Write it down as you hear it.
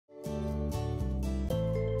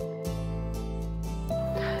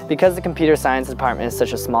Because the computer science department is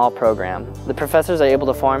such a small program, the professors are able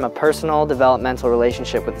to form a personal, developmental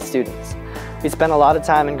relationship with the students. We spend a lot of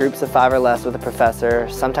time in groups of 5 or less with a professor,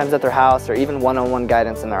 sometimes at their house or even one-on-one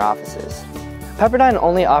guidance in their offices. Pepperdine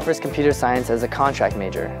only offers computer science as a contract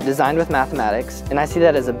major, designed with mathematics, and I see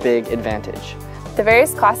that as a big advantage. The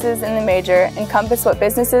various classes in the major encompass what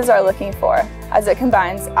businesses are looking for, as it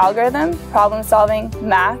combines algorithm, problem solving,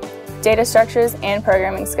 math, data structures, and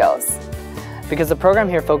programming skills. Because the program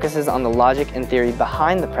here focuses on the logic and theory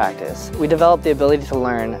behind the practice, we develop the ability to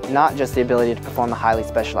learn, not just the ability to perform a highly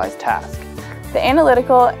specialized task. The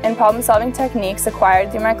analytical and problem-solving techniques acquired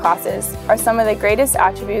through my classes are some of the greatest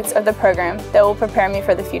attributes of the program that will prepare me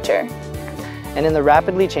for the future. And in the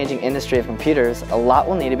rapidly changing industry of computers, a lot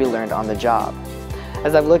will need to be learned on the job.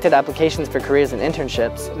 As I've looked at applications for careers and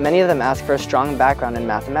internships, many of them ask for a strong background in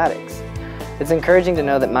mathematics. It's encouraging to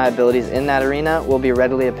know that my abilities in that arena will be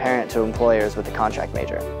readily apparent to employers with a contract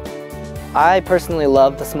major. I personally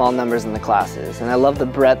love the small numbers in the classes, and I love the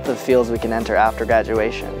breadth of fields we can enter after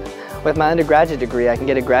graduation. With my undergraduate degree, I can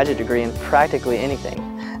get a graduate degree in practically anything,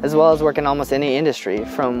 as well as work in almost any industry,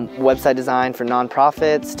 from website design for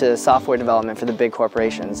nonprofits to software development for the big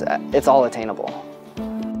corporations. It's all attainable.